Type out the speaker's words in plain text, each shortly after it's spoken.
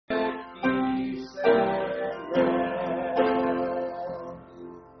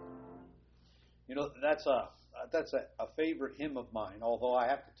a favorite hymn of mine. Although I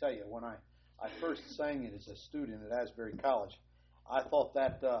have to tell you, when I first sang it as a student at Asbury College, I thought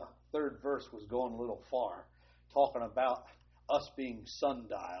that third verse was going a little far, talking about us being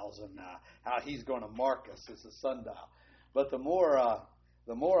sundials and how He's going to mark us as a sundial. But the more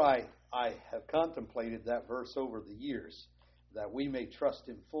I have contemplated that verse over the years, that we may trust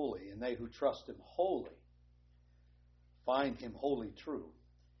Him fully, and they who trust Him wholly find Him wholly true.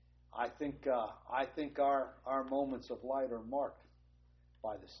 I think our moments of light are marked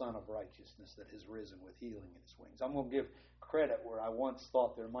by the Son of Righteousness that has risen with healing in His wings. I'm going to give credit where I once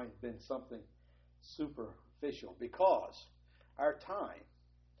thought there might have been something superficial, because our time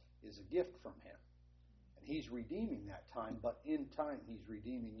is a gift from Him. And He's redeeming that time, but in time He's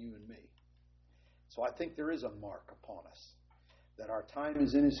redeeming you and me. So I think there is a mark upon us, that our time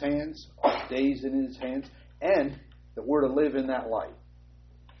is in His hands, our days in His hands, and that we're to live in that light.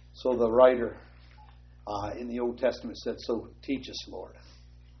 So the writer in the Old Testament said, so teach us, Lord,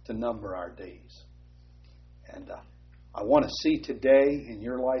 to number our days. And I want to see today in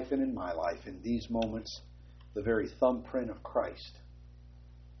your life and in my life, in these moments, the very thumbprint of Christ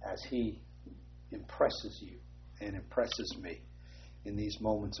as He impresses you and impresses me in these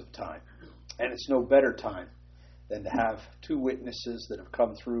moments of time. And it's no better time than to have two witnesses that have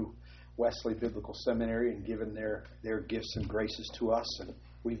come through Wesley Biblical Seminary and given their gifts and graces to us, and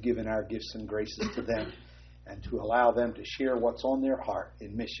we've given our gifts and graces to them, and to allow them to share what's on their heart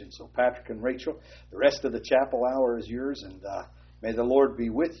in mission. So Patrick and Rachel, the rest of the chapel hour is yours, and may the Lord be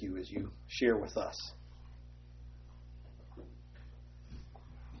with you as you share with us.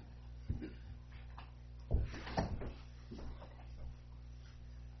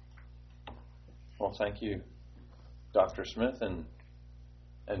 Well, thank you, Dr. Smith, and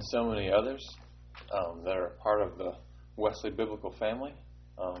so many others that are part of the Wesley Biblical family.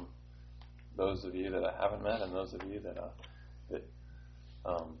 Those of you that I haven't met, and those of you that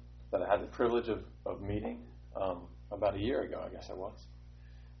I had the privilege of meeting about a year ago, I guess it was.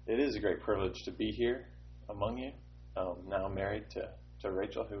 It is a great privilege to be here among you. Now married to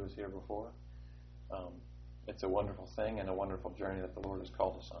Rachel, who was here before. It's a wonderful thing and a wonderful journey that the Lord has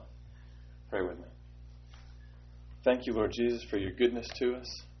called us on. Pray with me. Thank you, Lord Jesus, for your goodness to us.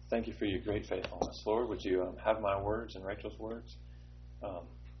 Thank you for your great faithfulness. Lord, would you have my words and Rachel's words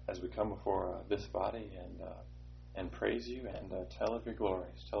as we come before this body and praise you and tell of your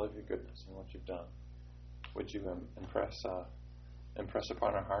glories, tell of your goodness and what you've done. Would you impress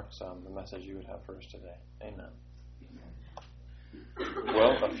upon our hearts the message you would have for us today. Amen.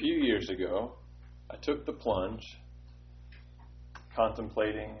 Well, a few years ago, I took the plunge,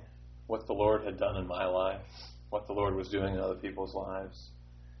 contemplating what the Lord had done in my life, what the Lord was doing in other people's lives,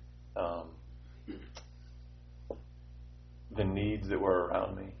 the needs that were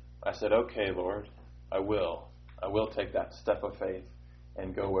around me. I said, okay, Lord, I will take that step of faith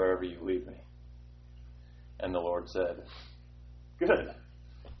and go wherever you lead me. And the Lord said, good,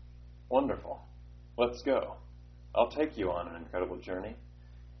 wonderful, let's go. I'll take you on an incredible journey,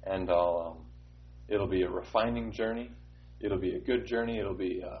 and it'll be a refining journey. It'll be a good journey. It'll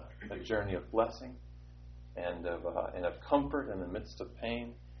be a journey of blessing and of comfort in the midst of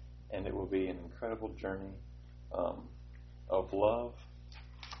pain. And it will be an incredible journey of love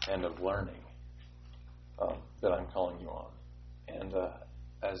and of learning that I'm calling you on. And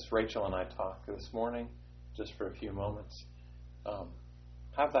as Rachel and I talk this morning, just for a few moments,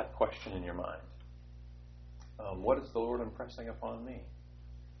 have that question in your mind. What is the Lord impressing upon me?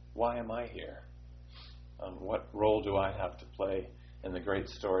 Why am I here? What role do I have to play in the great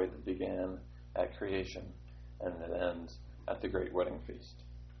story that began at creation and that ends at the great wedding feast?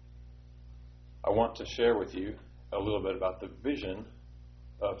 I want to share with you a little bit about the vision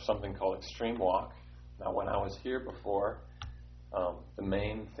of something called Extreme Walk. Now, when I was here before, the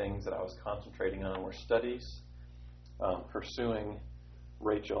main things that I was concentrating on were studies, pursuing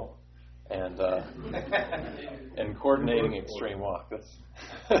Rachel, and coordinating Extreme Walk. That's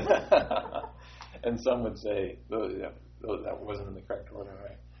and some would say that wasn't in the correct order,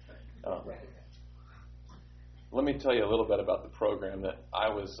 right? Let me tell you a little bit about the program that I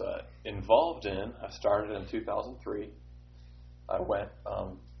was involved in. I started in 2003. I went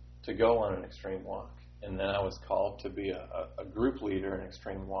to go on an Extreme Walk, and then I was called to be a group leader in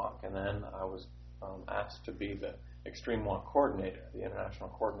Extreme Walk, and then I was asked to be the Extreme Walk coordinator, the international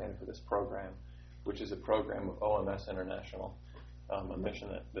coordinator for this program, which is a program of OMS International, a mission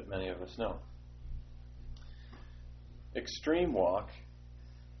that many of us know. Extreme Walk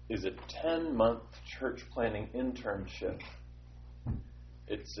is a 10-month church planning internship.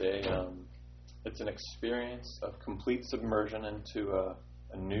 It's an experience of complete submersion into a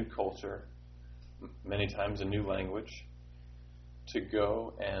new culture many times a new language, to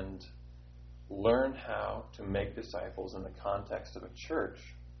go and learn how to make disciples in the context of a church,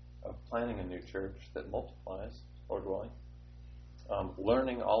 of planning a new church that multiplies, Lord willing.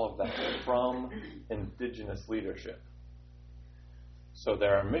 Learning all of that from indigenous leadership. So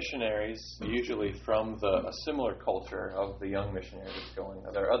there are missionaries, usually from a similar culture of the young missionary that's going.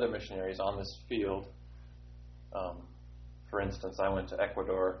 There are other missionaries on this field. For instance, I went to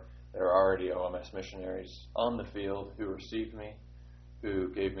Ecuador. There are already OMS missionaries on the field who received me,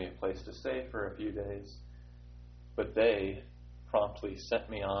 who gave me a place to stay for a few days. But they promptly sent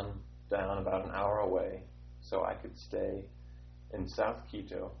me on down about an hour away so I could stay in South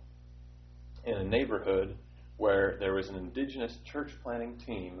Quito in a neighborhood where there was an indigenous church planning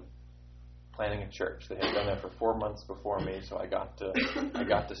team planning a church. They had been there for 4 months before me, so I got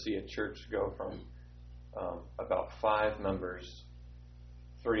to see a church go from about 5 members,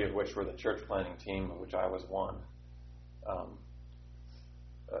 3 of which were the church planning team, of which I was one,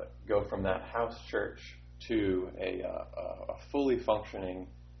 go from that house church to a fully functioning,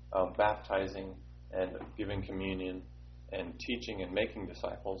 baptizing and giving communion and teaching and making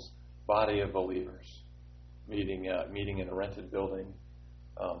disciples body of believers, meeting in a rented building.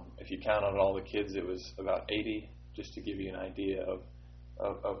 If you counted all the kids, it was about 80, just to give you an idea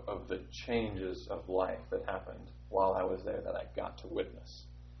of the changes of life that happened while I was there that I got to witness.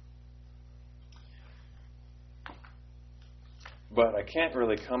 But I can't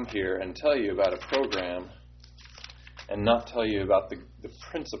really come here and tell you about a program and not tell you about the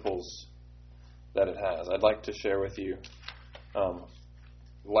principles that it has. I'd like to share with you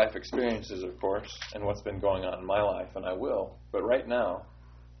life experiences, of course, and what's been going on in my life, and I will. But right now,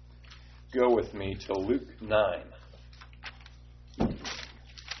 go with me to Luke 9.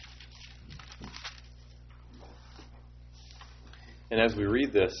 And as we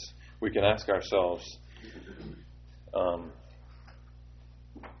read this, we can ask ourselves,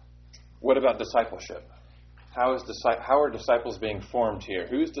 what about discipleship? How are disciples being formed here?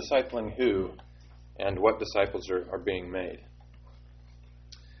 Who's discipling who, and what disciples are being made?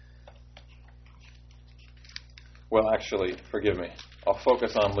 Well, actually, forgive me. I'll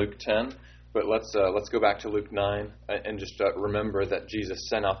focus on Luke 10, but let's go back to Luke 9 and just remember that Jesus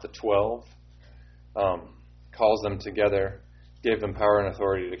sent out the 12, calls them together, gave them power and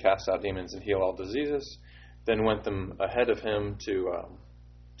authority to cast out demons and heal all diseases, then went them ahead of him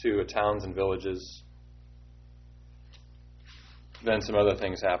to towns and villages. Then some other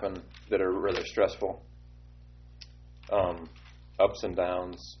things happen that are really stressful. Ups and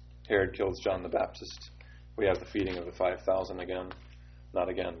downs. Herod kills John the Baptist. We have the feeding of the 5,000 again. Not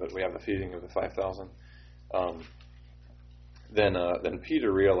again, but we have the feeding of the 5,000. Then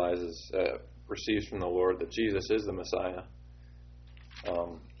Peter realizes, receives from the Lord that Jesus is the Messiah.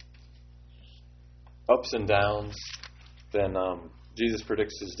 Ups and downs. Then Jesus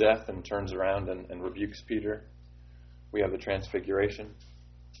predicts his death and turns around and rebukes Peter. We have the transfiguration.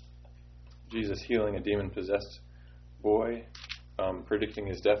 Jesus healing a demon-possessed boy, predicting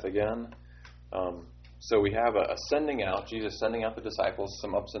his death again. So we have a sending out, Jesus sending out the disciples,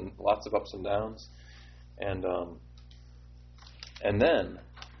 lots of ups and downs. And then,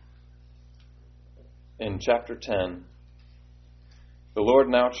 in chapter 10, the Lord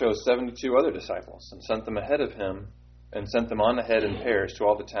now chose 72 other disciples and sent them ahead of him and sent them on ahead in pairs to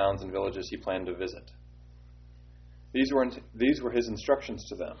all the towns and villages he planned to visit. These were his instructions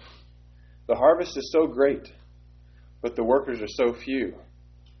to them. The harvest is so great, but the workers are so few.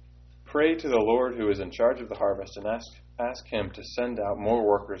 Pray to the Lord who is in charge of the harvest and ask him to send out more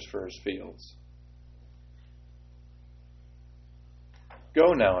workers for his fields.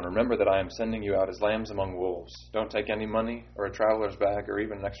 Go now and remember that I am sending you out as lambs among wolves. Don't take any money or a traveler's bag or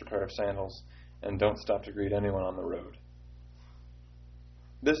even an extra pair of sandals, and don't stop to greet anyone on the road.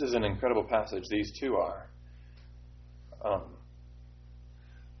 This is an incredible passage. These two are.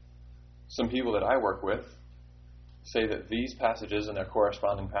 Some people that I work with say that these passages and their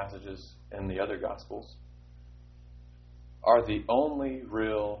corresponding passages in the other Gospels are the only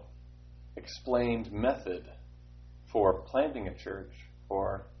real explained method for planting a church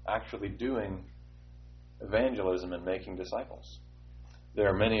or actually doing evangelism and making disciples. There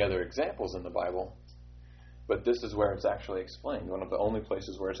are many other examples in the Bible, but this is where it's actually explained, one of the only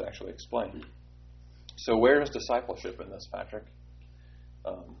places where it's actually explained. So where is discipleship in this, Patrick?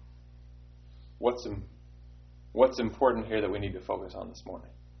 What's important here that we need to focus on this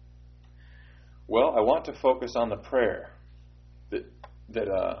morning? Well, I want to focus on the prayer that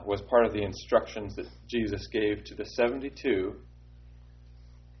was part of the instructions that Jesus gave to the 72.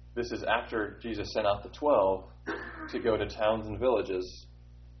 This is after Jesus sent out the 12 to go to towns and villages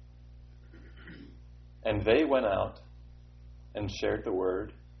And they went out and shared the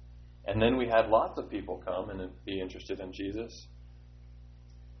word. And then we had lots of people come and be interested in Jesus.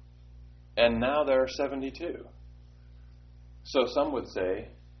 And now there are 72. So some would say,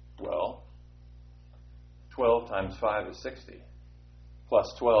 well, 12 times 5 is 60. Plus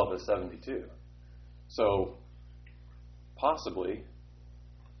 12 is 72. So possibly,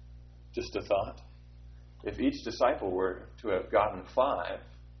 just a thought, if each disciple were to have gotten 5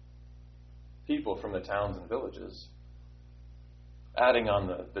 people from the towns and villages, adding on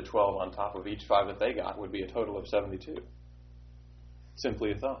the 12 on top of each 5 that they got would be a total of 72.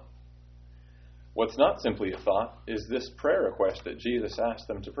 Simply a thought. What's not simply a thought is this prayer request that Jesus asked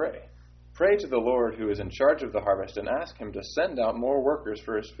them to pray. Pray to the Lord who is in charge of the harvest and ask him to send out more workers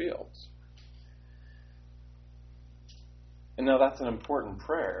for his fields. And now that's an important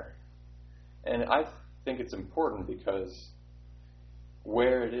prayer. And I think it's important because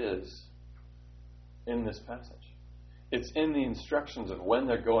where it is in this passage. It's in the instructions of when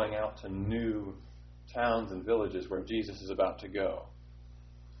they're going out to new towns and villages where Jesus is about to go.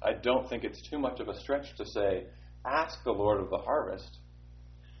 I don't think it's too much of a stretch to say, ask the Lord of the harvest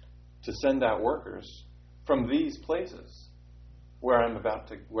to send out workers from these places where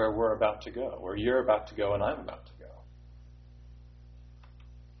we're about to go, where you're about to go and I'm about to go.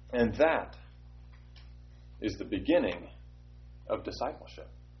 And that is the beginning of discipleship.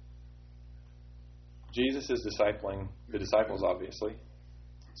 Jesus is discipling the disciples, obviously,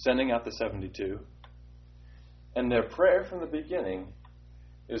 sending out the 72. And their prayer from the beginning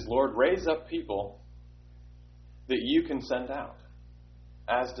is, Lord, raise up people that you can send out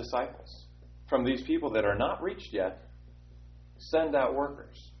as disciples. From these people that are not reached yet, send out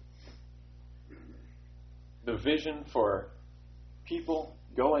workers. The vision for people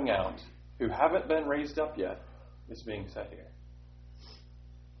going out who haven't been raised up yet is being set here.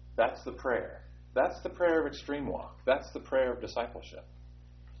 That's the prayer. That's the prayer of Extreme Walk. That's the prayer of discipleship.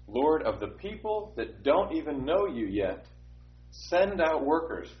 Lord, of the people that don't even know you yet, send out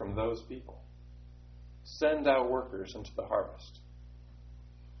workers from those people. Send out workers into the harvest.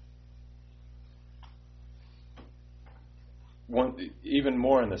 Even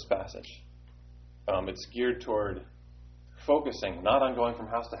more in this passage, it's geared toward focusing, not on going from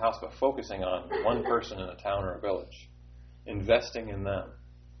house to house, but focusing on one person in a town or a village. Investing in them.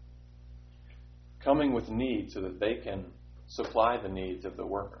 Coming with needs so that they can supply the needs of the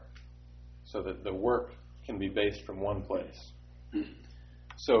worker. So that the work can be based from one place.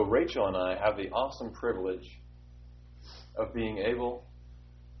 So Rachel and I have the awesome privilege of being able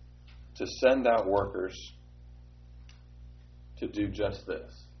to send out workers to do just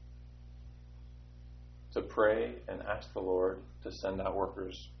this. To pray and ask the Lord to send out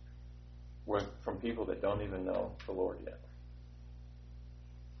workers from people that don't even know the Lord yet.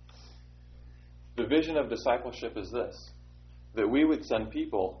 The vision of discipleship is this, that we would send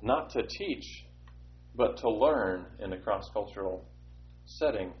people not to teach, but to learn in a cross-cultural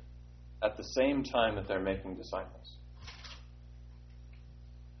setting at the same time that they're making disciples.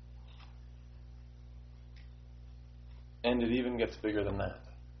 And it even gets bigger than that.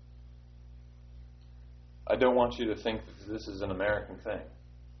 I don't want you to think that this is an American thing.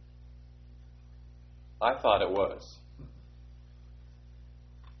 I thought it was.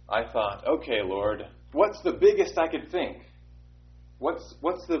 I thought, okay, Lord, what's the biggest I could think? What's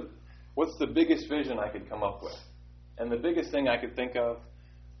the biggest vision I could come up with? And the biggest thing I could think of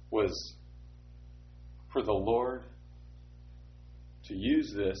was for the Lord to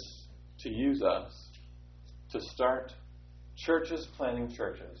use us, to start churches planting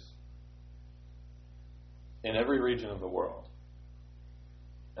churches in every region of the world.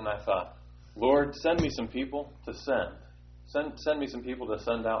 And I thought, Lord, send me some people to send. Send me some people to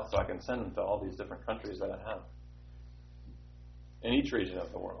send out so I can send them to all these different countries that I have. In each region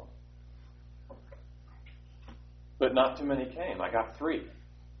of the world. But not too many came. I got 3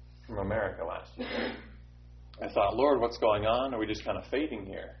 from America last year. I thought, Lord, what's going on? Are we just kind of fading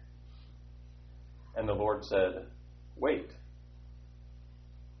here? And the Lord said, wait.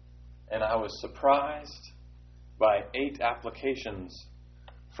 And I was surprised by 8 applications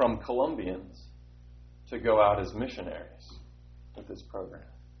from Colombians to go out as missionaries with this program.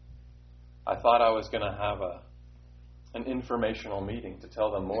 I thought I was going to have an informational meeting to tell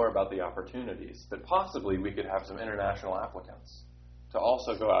them more about the opportunities, that possibly we could have some international applicants to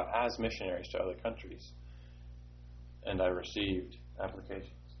also go out as missionaries to other countries. And I received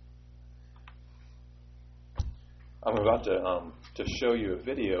applications. I'm about to show you a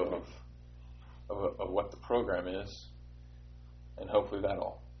video of what the program is, and hopefully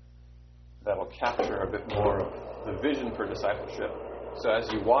that'll capture a bit more of the vision for discipleship. So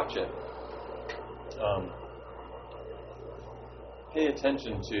as you watch it, Pay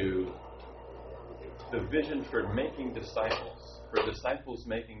attention to the vision for making disciples, for disciples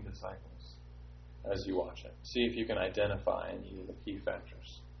making disciples, as you watch it. See if you can identify any of the key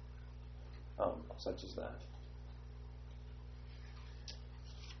factors, such as that.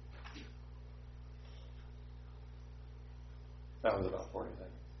 That was about 40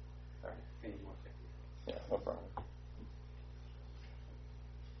 seconds. Sorry. Yeah, no problem.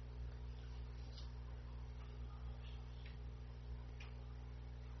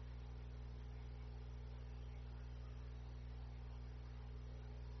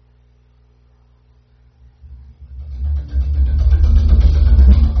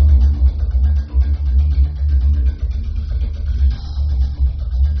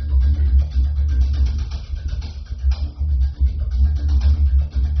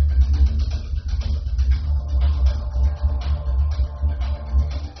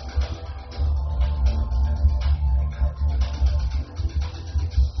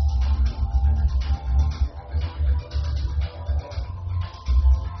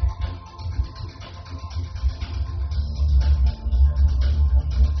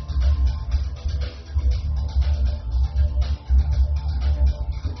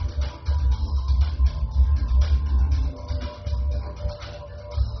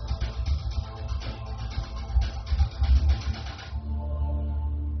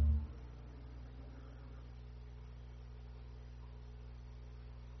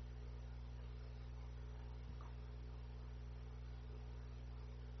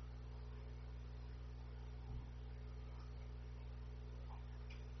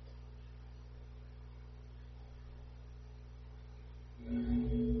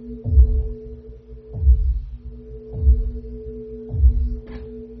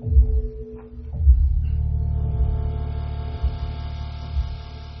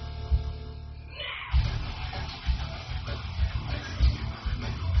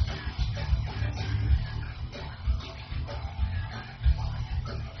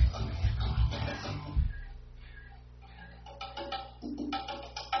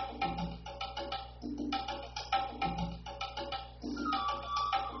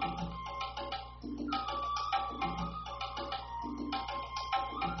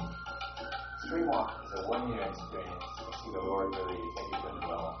 Spring Walk is a one-year experience to see the Lord really take you to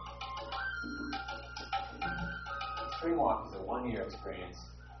develop. Spring Walk is a one-year experience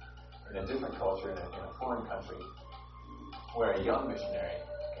in a different culture, in a foreign country, where a young missionary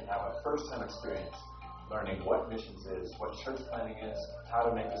can have a first-time experience learning what missions is, what church planting is, how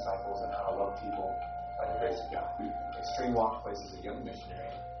to make disciples, and how to love people by the grace of God. Extreme Walk places a young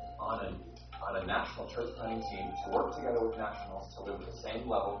missionary on a national church planting team to work together with nationals to live at the same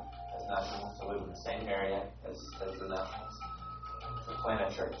level as nationals, to live in the same area as the nationals, to plant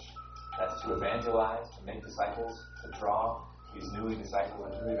a church. That's to evangelize, to make disciples, to draw these newly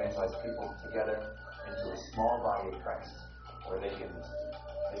disciples and newly evangelized people together into a small body of Christ, where they can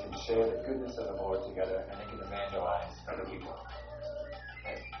share the goodness of the Lord together and they can evangelize other people,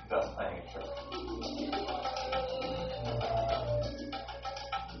 and thus planting a church.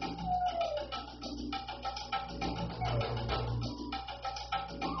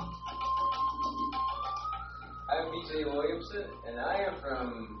 I'm B.J. Williamson, and I am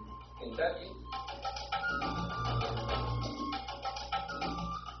from Kentucky.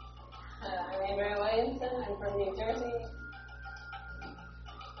 I'm Avery Williamson. I'm from New Jersey.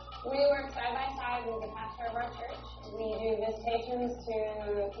 We work side by side with the pastor of our church. We do visitations to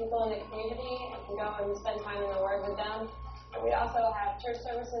people in the community and go and spend time in the Word with them. And we also have church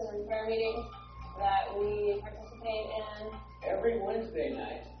services and prayer meetings that we participate in. Every Wednesday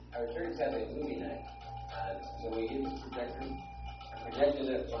night, our church has a movie night. So we use the projector. Our projector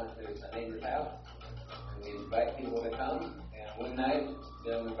it to a neighbor's house. And we invite people to come. And one night, a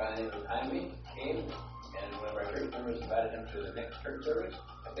gentleman by the name of Jaime came, and one of our church members invited him to the next church service.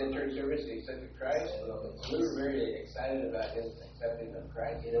 At that church service, he accepted Christ. So we were very excited about his accepting of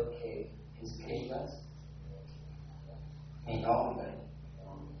Christ. Inscribas mi nombre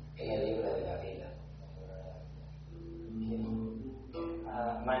en el libro de la vida.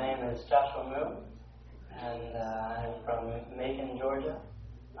 My name is Joshua Moon, and I'm from Macon, Georgia.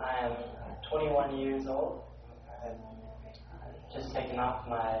 I am 21 years old. I've just taken off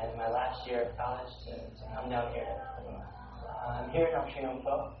my last year of college to come down here. I'm here in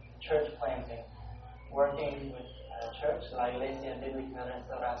Trionfo, church planting, working with a church, La Iglesia Bíblica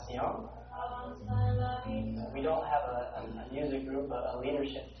Restauración. We don't have a music group, a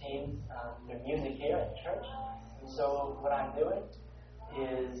leadership team for music here at church. And so what I'm doing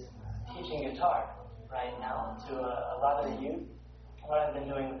is teaching guitar right now to a lot of the youth. what I've been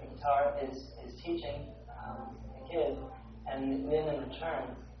doing with the guitar is teaching the kids, and then in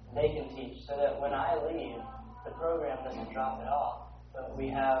return, they can teach, so that when I leave, the program doesn't drop at all. But we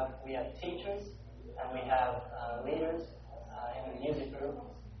have teachers, and we have leaders in the music group.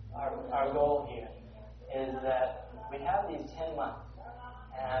 Our goal here is that we have these 10 months,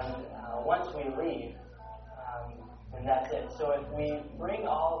 and once we leave, then that's it. So if we bring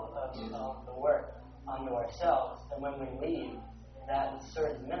all of the work onto ourselves, then when we leave, that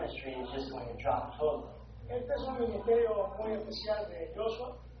certain ministry is just going to drop totally. Este es un ministerio muy especial de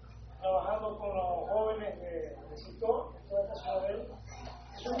Joshua, trabajando con los jóvenes de Sito, de toda esta ciudad de él.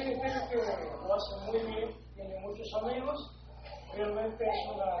 Es un ministerio que lo hace muy bien, tiene muchos amigos, realmente es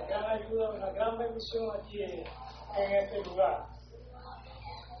una gran ayuda, una gran bendición aquí en este lugar.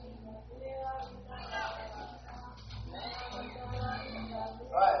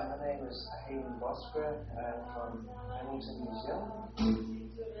 Hi, my name is Hayden Bosker. I'm from Hamilton, New Zealand.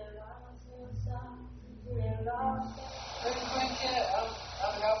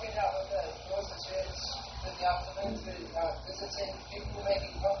 I'm helping out with the Dorset Church in the afternoon to visiting people,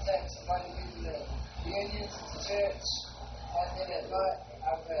 making contacts, inviting people to reunions at the church, and then at night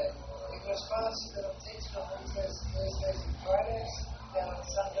I've English classes that I'm teaching on Wednesdays, Thursdays and Fridays. Then on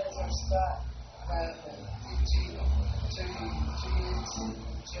Sundays I start teaching two youths in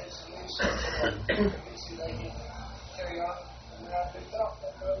church solutions, and eventually they can carry on where I've moved up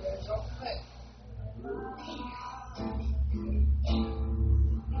and go over and drop from there.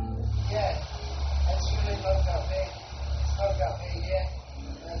 Yeah, it's really not about me. It's not about me yet.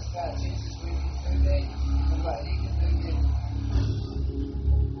 It's about Jesus working through me and what He can do yet.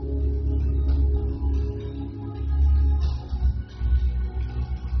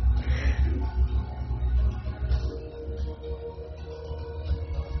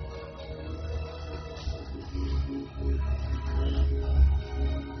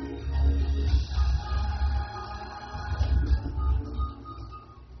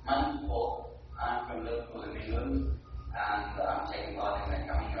 I'm from Liverpool in England, and I'm taking part in the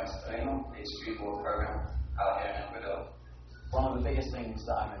Camino Extremo, the street walk program out here in Ecuador. One of the biggest things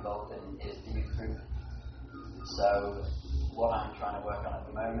that I'm involved in is the youth group. So what I'm trying to work on at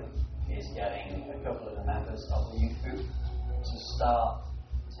the moment is getting a couple of the members of the youth group to start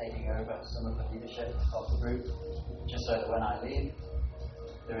taking over some of the leadership of the group, just so that when I leave,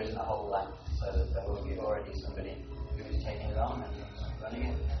 there isn't a hole left, so that there will be already somebody who's taking it on and running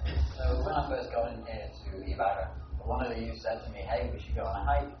it. So when I first got in here to Ibarra, one of the youth said to me, hey, we should go on a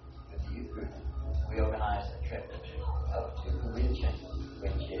hike with the youth group. We organised a trip up to Whipple,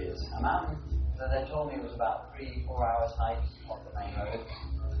 which is a mountain that they told me was about 3-4 hours hike off the main road.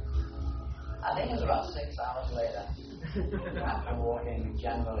 I think it was about 6 hours later, after walking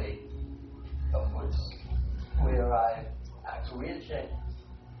generally upwards, we arrived at Whipple,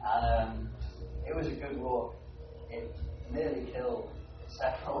 and it was a good walk. It nearly killed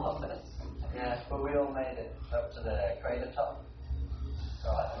several of us, but we all made it up to the crater top. So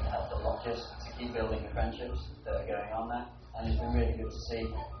I think it helped a lot just to keep building the friendships that are going on there, and it's been really good to see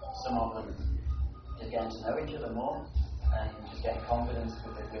some of them just getting to know each other more and just getting confidence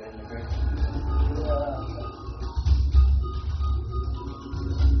within the group.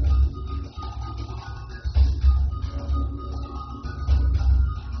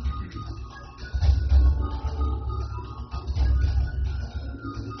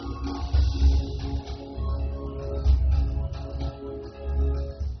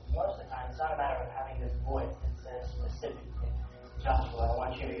 Joshua, I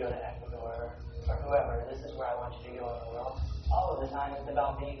want you to go to Ecuador, or whoever, this is where I want you to go in the world. All of the time it's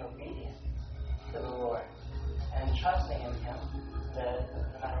about being obedient to the Lord and trusting in Him, that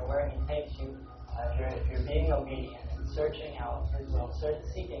no matter where He takes you, if you're being obedient and searching out His will,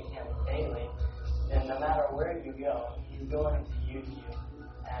 seeking Him daily, then no matter where you go, He's going to use you,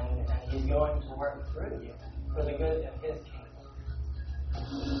 and He's going to work through you for the good of His kingdom.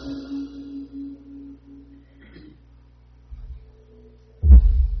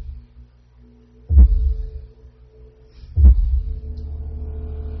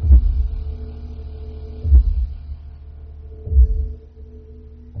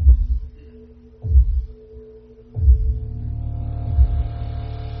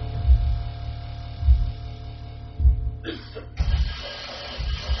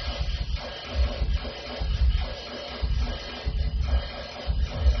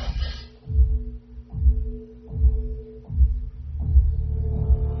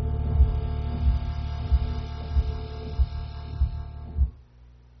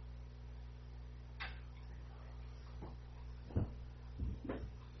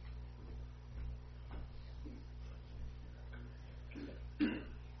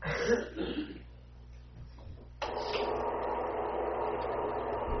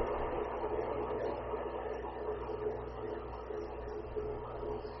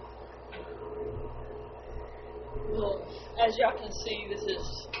 As y'all can see, this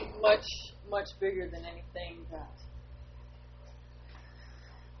is much, much bigger than anything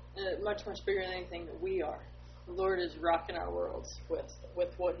much bigger than anything that we are. The Lord is rocking our worlds with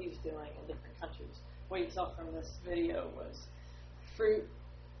what He's doing in different countries. What you saw from this video was fruit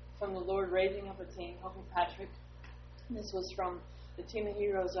from the Lord raising up a team, helping Patrick. This was from the team that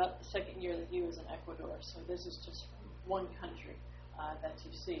he rose up the second year that he was in Ecuador. So this is just one country that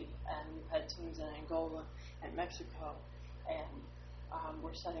you see. And we've had teams in Angola and Mexico. And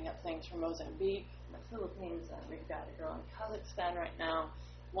we're setting up things for Mozambique, the Philippines, and we've got a girl in Kazakhstan right now,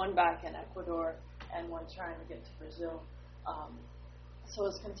 one back in Ecuador, and one trying to get to Brazil. So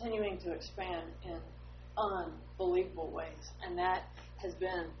it's continuing to expand in unbelievable ways. And that has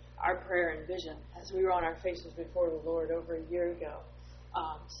been our prayer and vision as we were on our faces before the Lord over a year ago,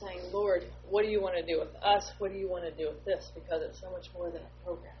 saying, Lord, what do you want to do with us? What do you want to do with this? Because it's so much more than a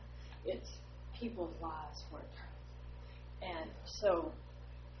program. It's people's lives we're turning. And so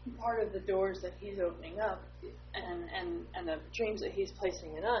part of the doors that He's opening up and the dreams that He's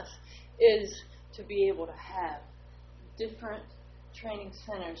placing in us is to be able to have different training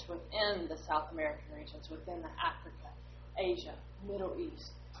centers within the South American regions, within the Africa, Asia, Middle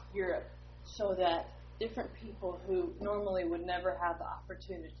East, Europe, so that different people who normally would never have the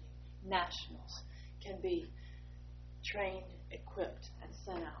opportunity, nationals, can be trained, equipped, and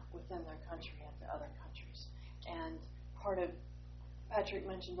sent out within their country and to other countries. And part of, Patrick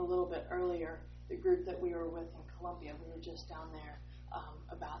mentioned a little bit earlier, the group that we were with in Colombia. We were just down there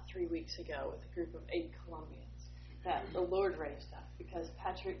about 3 weeks ago with a group of 8 Colombians that the Lord raised up because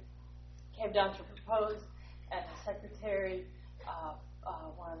Patrick came down to propose, and the secretary of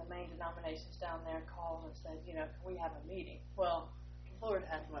one of the main denominations down there called and said, can we have a meeting? Well, the Lord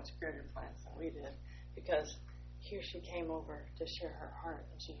had much greater plans than we did, because here she came over to share her heart,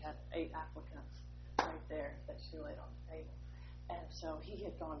 and she had 8 applicants right there that she laid on the table. And so He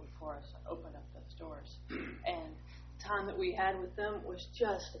had gone before us and opened up those doors. And the time that we had with them was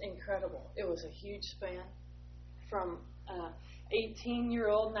just incredible. It was a huge span from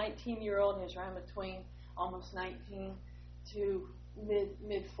 18-year-old, 19-year-old, and he was right in between, almost 19, to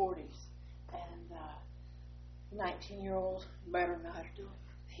mid-40s. And 19-year-old, Bernardo,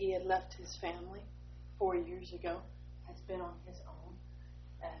 he had left his family 4 years ago, has been on his own,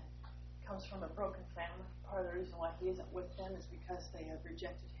 and comes from a broken family. Part of the reason why he isn't with them is because they have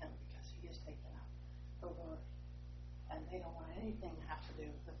rejected him, because he has taken up the Lord. And they don't want anything to have to do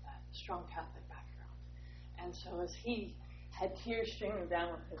with that strong Catholic background. And so as he had tears streaming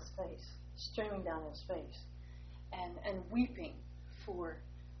down his face, and weeping for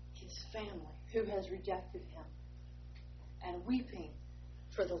his family who has rejected him, and weeping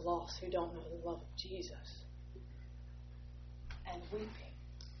for the lost who don't know the love of Jesus, and weeping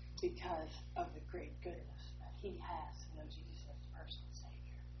because of the great goodness that he has to know Jesus as personal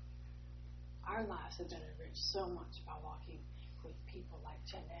Savior. Our lives have been enriched so much by walking with people like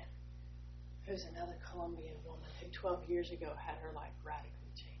Jeanette, who's another Colombian woman who 12 years ago had her life radically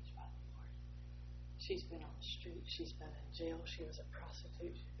changed by the Lord. She's been on the street, she's been in jail, she was a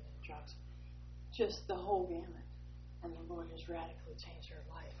prostitute, she's been in drugs, just the whole gamut. And the Lord has radically changed her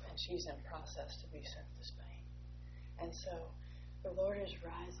life, and she's in process to be sent to Spain. And so the Lord is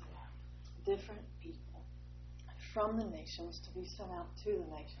rising up different people from the nations to be sent out to the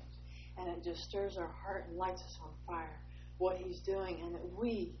nations. And it just stirs our heart and lights us on fire what He's doing, and that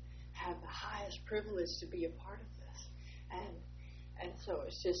we have the highest privilege to be a part of this. And so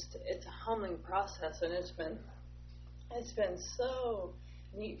it's a humbling process, and it's been so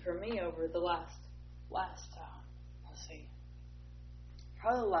neat for me over the last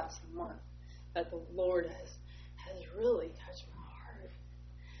probably the last month, that the Lord has really touched my heart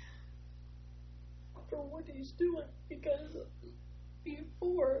for what He's doing. Because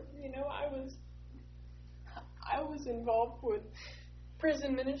before, I was involved with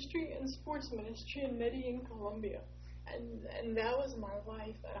prison ministry and sports ministry in Medellin, Colombia, and that was my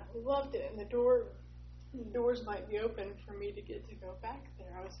life, and I loved it. And the doors might be open for me to get to go back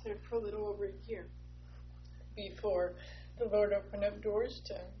there. I was there for a little over a year before the Lord opened up doors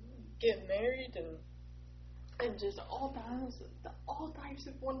to get married and just all types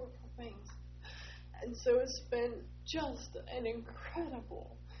of wonderful things. And so it's been just an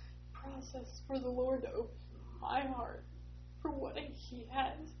incredible process for the Lord to open my heart for what He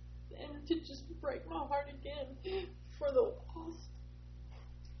has, and to just break my heart again for the lost,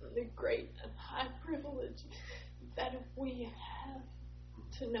 the great and high privilege that we have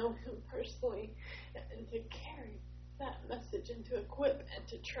to know Him personally and to carry that message and to equip and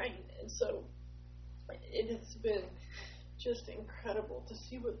to train. And so it has been just incredible to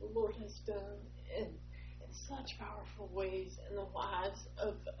see what the Lord has done in such powerful ways in the lives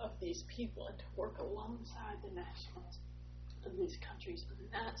of these people and to work alongside the nationals of these countries. And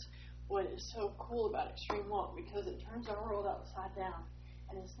that's what is so cool about Extreme Walk, because it turns our world upside down.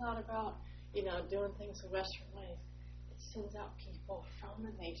 And it's not about, doing things the Western ways. It sends out people from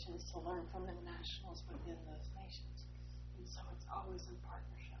the nations to learn from the nationals within those nations. And so it's always in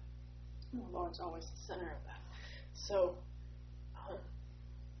partnership. And the Lord's always the center of that. So,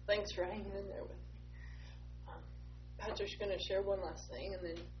 thanks for hanging in there with me. Patrick's going to share one last thing, and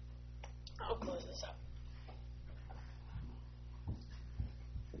then I'll close this up.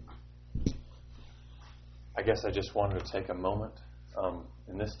 I guess I just wanted to take a moment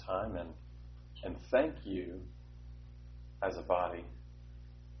in this time and thank you as a body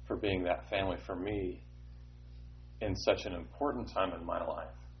for being that family for me in such an important time in my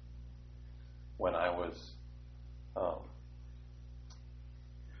life when I was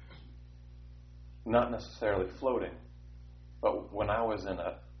not necessarily floating, but when I was in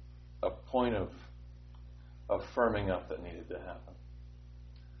a point of firming up that needed to happen.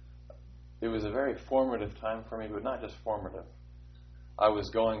 It was a very formative time for me, but not just formative. I was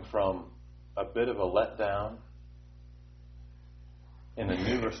going from a bit of a letdown in a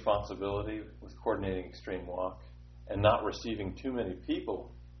new responsibility with coordinating Extreme Walk and not receiving too many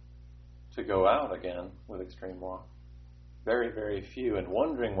people to go out again with Extreme Walk. Very, very few, and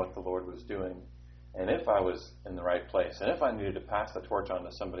wondering what the Lord was doing and if I was in the right place and if I needed to pass the torch on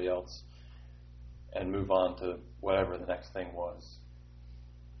to somebody else and move on to whatever the next thing was.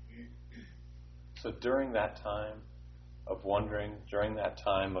 So during that time of wondering, during that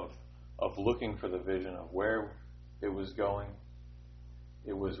time of looking for the vision of where it was going,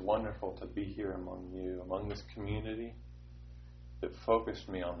 it was wonderful to be here among you, among this community that focused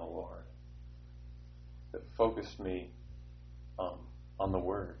me on the Lord, that focused me on the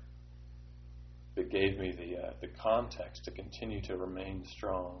Word, that gave me the context to continue to remain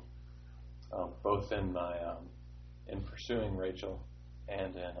strong, both in my in pursuing Rachel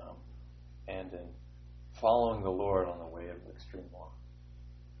and in following the Lord on the way of Extreme Walk.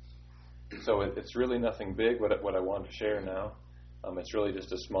 So it's really nothing big. What I want to share now, it's really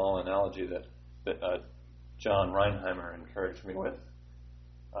just a small analogy that John Reinheimer encouraged me with.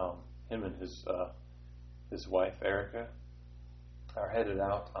 Him and his wife Erica are headed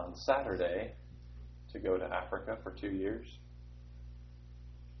out on Saturday to go to Africa for 2 years.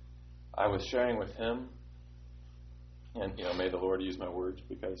 I was sharing with him, and may the Lord use my words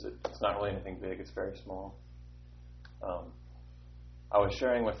because it's not really anything big, it's very small. I was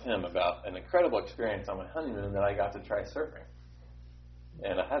sharing with him about an incredible experience on my honeymoon that I got to try surfing.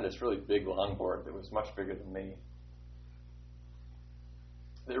 And I had this really big longboard that was much bigger than me.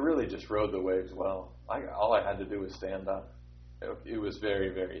 It really just rode the waves well. All I had to do was stand up. It was very,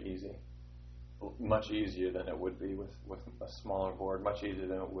 very easy. Much easier than it would be with a smaller board. Much easier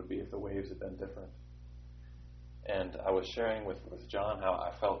than it would be if the waves had been different. And I was sharing with John how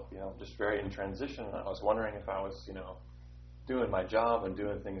I felt, just very in transition. And I was wondering if I was, doing my job and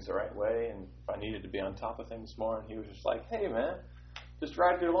doing things the right way, and if I needed to be on top of things more. And he was just like, "Hey, man, just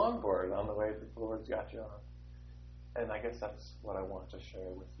ride your longboard on the way that the Lord's got you on." And I guess that's what I want to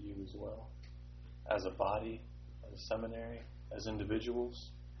share with you as well. As a body, as a seminary, as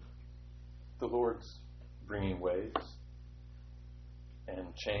individuals, the Lord's bringing waves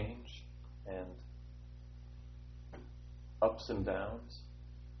and change and ups and downs.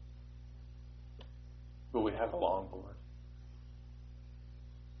 But we have a longboard.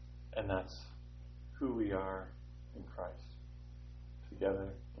 And that's who we are in Christ.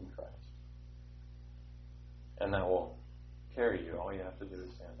 Together in Christ. And that will carry you. All you have to do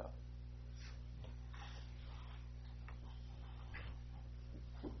is stand up.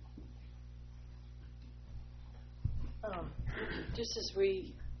 Just as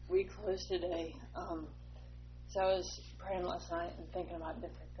we close today, so I was praying last night and thinking about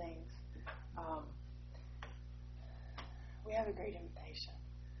different things. We have a great invitation.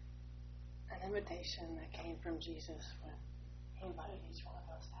 An invitation that came from Jesus when He invited each one of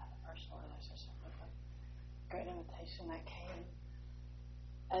us to have a personal relationship with Him. A great invitation that came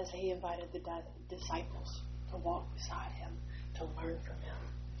as He invited the disciples to walk beside Him, to learn from Him.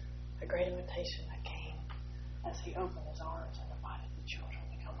 A great invitation that came as He opened His arms and invited the children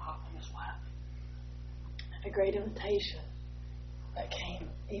to come hop in His lap. And a great invitation that came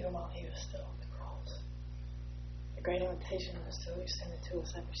even while He was still on the cross. A great invitation that is still extended to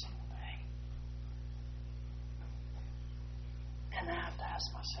us every single day. And I have to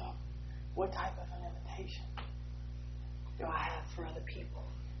ask myself, what type of an invitation do I have for other people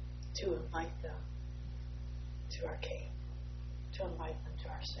to invite them to our King? to invite them to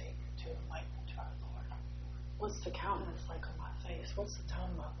our Savior, to invite them to our Lord. What's the countenance like on my face? What's the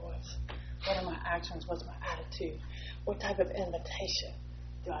tone of my voice? What are my actions? What's my attitude? What type of invitation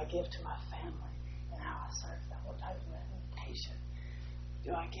do I give to my family and how I serve them? What type of invitation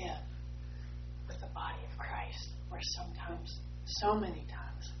do I give with the body of Christ, where sometimes, so many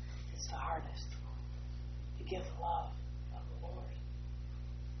times, it's the hardest to give the love of the Lord?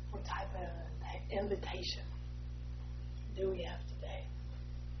 What type of invitation do we have today?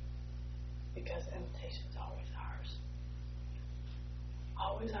 Because the invitation is always ours.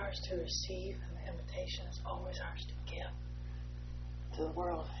 Always ours to receive, and the invitation is always ours to give to the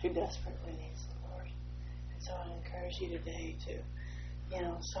world who desperately needs the Lord. And so I encourage you today to,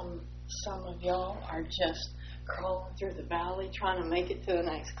 some of y'all are just crawling through the valley trying to make it to the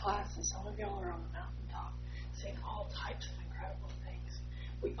next class, and some of y'all are on the mountaintop seeing all types of incredible things.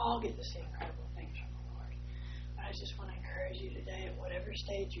 We all get to see incredible things from the Lord. But I just want to encourage you today, at whatever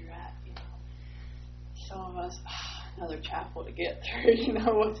stage you're at, some of us, another chapel to get through,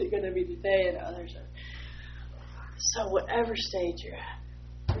 what's it going to be today, and others are. So whatever stage you're at,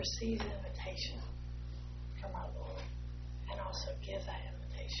 receive an invitation from our Lord, and also give that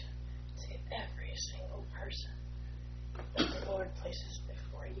invitation to every single person that the Lord places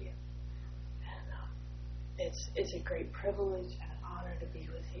before you. And it's a great privilege and an honor to be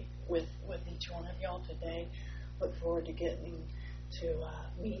with you, with each one of y'all today. Look forward to getting to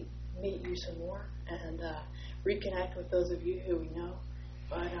meet you some more and reconnect with those of you who we know.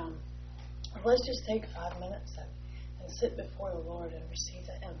 But let's just take 5 minutes and sit before the Lord and receive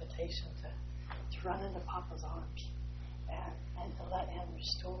that invitation to run into Papa's arms and to let Him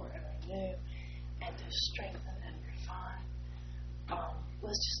restore and renew and to strengthen and refine.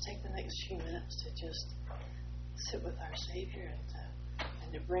 Let's just take the next few minutes to just sit with our Savior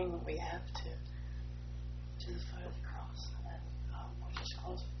and to bring what we have to the foot of the cross. And then we'll just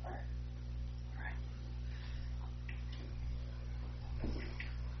close with prayer. All right.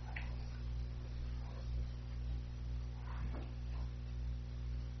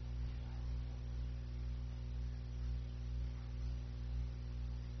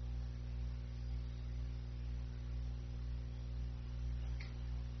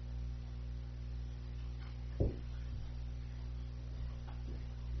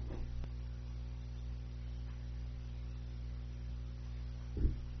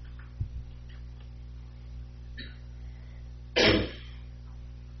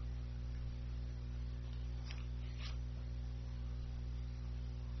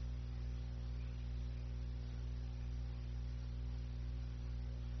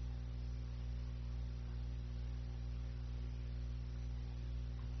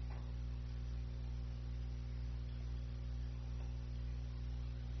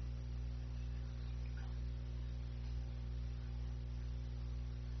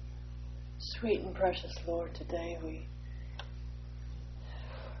 Sweet and precious Lord, today we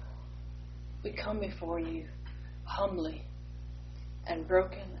come before you humbly and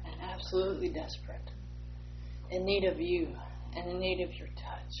broken and absolutely desperate, in need of you and in need of your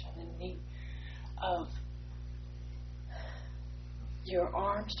touch and in need of your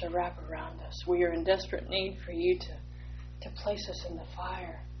arms to wrap around us. We are in desperate need for you to place us in the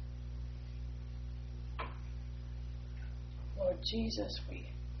fire. Lord Jesus, we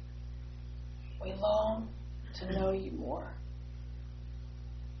long to know you more.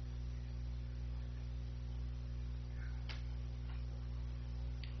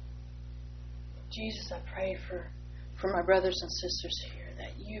 Jesus, I pray for my brothers and sisters here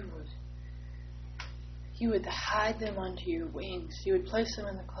that you would hide them under your wings. You would place them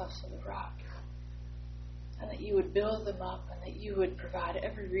in the clefts of the rock. And that you would build them up and that you would provide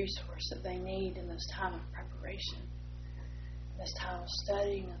every resource that they need in this time of preparation, in this time of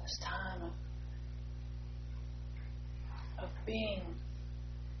studying, in this time of being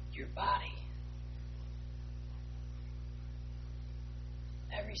your body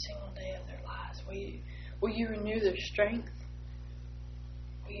every single day of their lives. Will you renew their strength?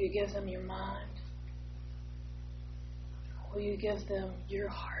 Will you give them your mind? Will you give them your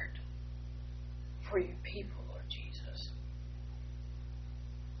heart for your people, Lord Jesus?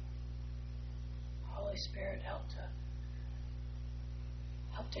 Holy Spirit, help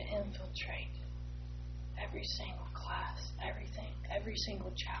to infiltrate every single class, every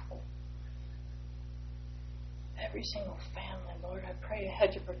single chapel, every single family. Lord, I pray a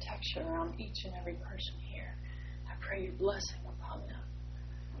hedge of protection around each and every person here. I pray your blessing upon them.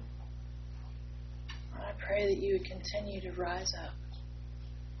 And I pray that you would continue to rise up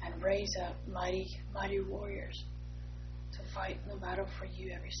and raise up mighty warriors to fight in the battle for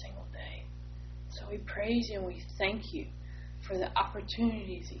you every single day. So we praise you and we thank you for the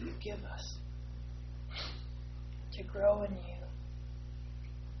opportunities that you give us to grow in you.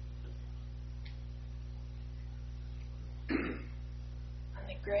 And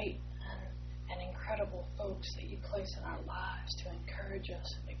the great and incredible folks that you place in our lives to encourage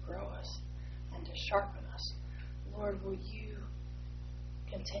us and to grow us and to sharpen us. Lord, will you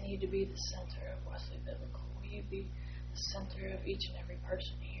continue to be the center of Wesley Biblical? Will you be the center of each and every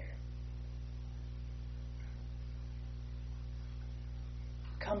person here?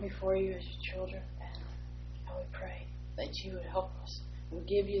 Come before you as your children, and we pray that you would help us. We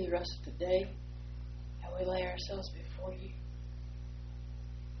give you the rest of the day, and we lay ourselves before you.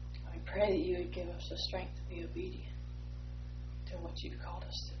 We pray that you would give us the strength to be obedient to what you've called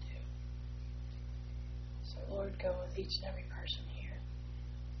us to do. So, Lord, go with each and every person here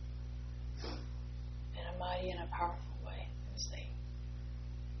in a mighty and a powerful way as they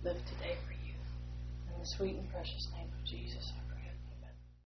live today for you. In the sweet and precious name of Jesus, I pray.